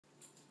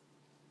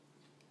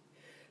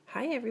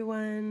Hi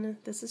everyone,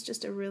 this is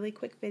just a really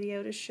quick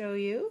video to show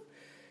you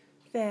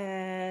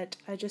that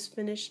I just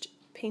finished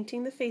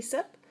painting the face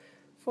up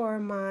for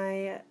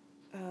my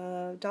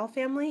doll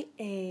family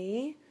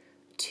A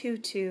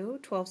Tutu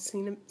 12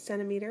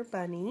 centimeter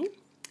bunny,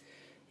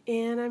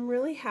 and I'm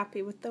really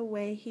happy with the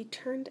way he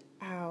turned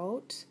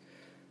out.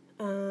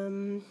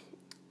 I'm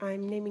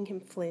naming him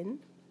Flynn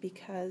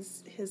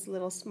because his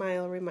little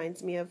smile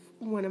reminds me of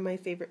one of my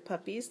favorite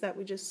puppies that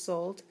we just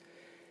sold.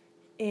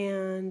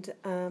 And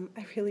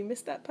I really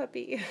miss that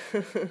puppy.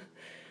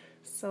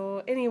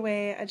 So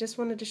anyway, I just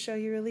wanted to show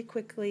you really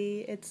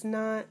quickly. It's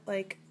not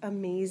like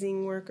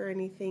amazing work or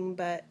anything,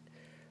 but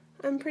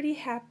I'm pretty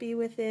happy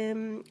with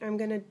him. I'm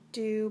going to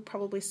do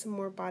probably some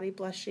more body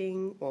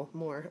blushing. Well,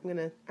 more. I'm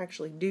going to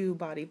actually do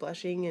body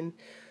blushing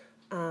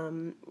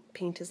and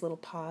paint his little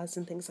paws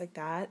and things like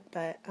that.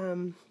 But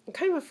I'm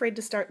kind of afraid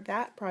to start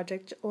that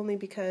project only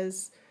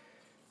because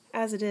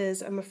as it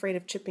is, I'm afraid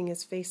of chipping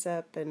his face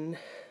up, and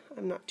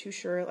I'm not too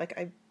sure. Like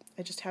I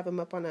just have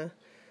him up on a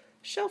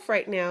shelf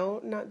right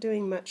now, not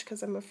doing much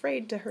because I'm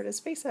afraid to hurt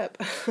his face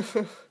up.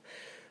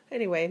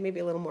 Anyway, maybe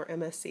a little more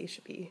MSC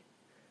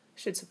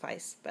should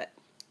suffice. But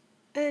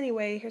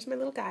anyway, here's my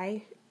little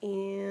guy,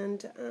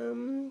 and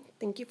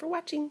thank you for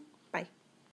watching.